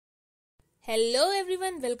Hello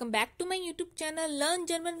everyone, welcome back to my YouTube channel Learn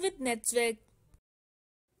German with Netzwerk.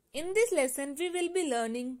 In this lesson, we will be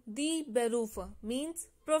learning the Berufe, means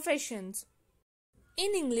professions.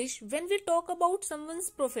 In English, when we talk about someone's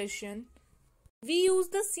profession, we use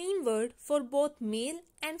the same word for both male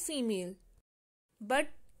and female. But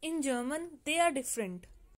in German, they are different.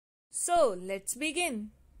 So, let's begin.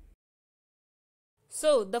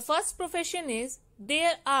 So, the first profession is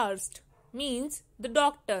der Arzt, means the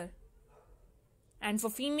doctor. And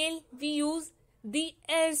for female, we use the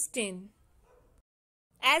Ärztin.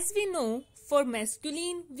 As we know, for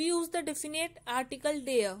masculine, we use the definite article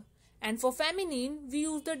der, and for feminine, we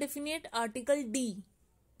use the definite article die.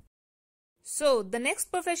 So, the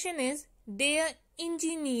next profession is der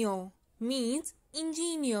Ingenieur, means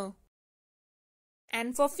engineer.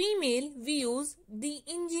 And for female, we use the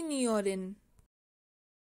Ingenieurin.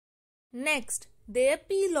 Next, der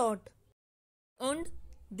Pilot und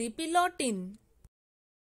die Pilotin.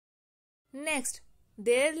 Next,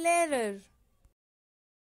 der Lehrer.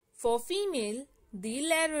 For female, die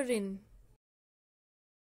Lehrerin.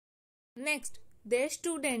 Next, der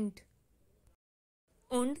Student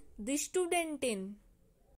und die Studentin.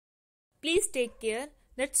 Please take care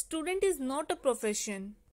that student is not a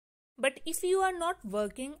profession. But if you are not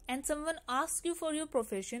working and someone asks you for your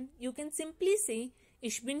profession, you can simply say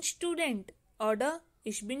Ich bin Student oder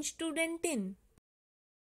Ich bin Studentin.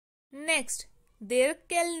 Next, der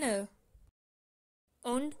Kellner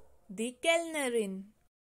und die Kellnerin.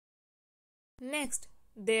 Next,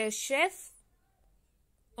 der Chef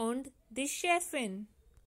und die Chefin.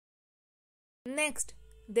 Next,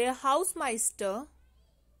 der Hausmeister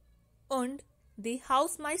und die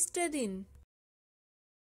Hausmeisterin.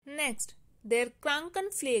 Next, der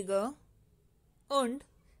Krankenpfleger und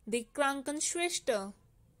die Krankenschwester.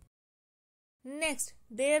 Next,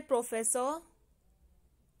 der Professor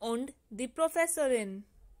und die Professorin.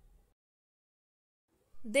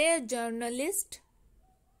 Der Journalist,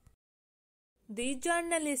 die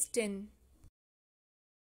Journalistin.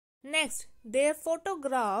 Next, der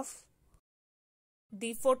Fotograf,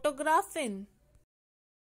 die Fotografin.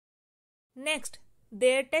 Next,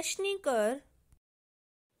 der Techniker,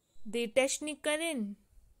 die Technikerin.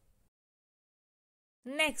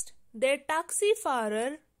 Next, der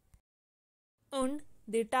Taxifahrer und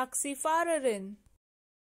die Taxifahrerin.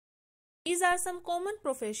 These are some common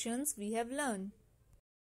professions we have learned.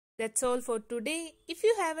 That's all for today. If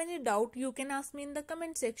you have any doubt, you can ask me in the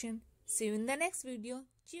comment section. See you in the next video.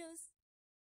 Cheers!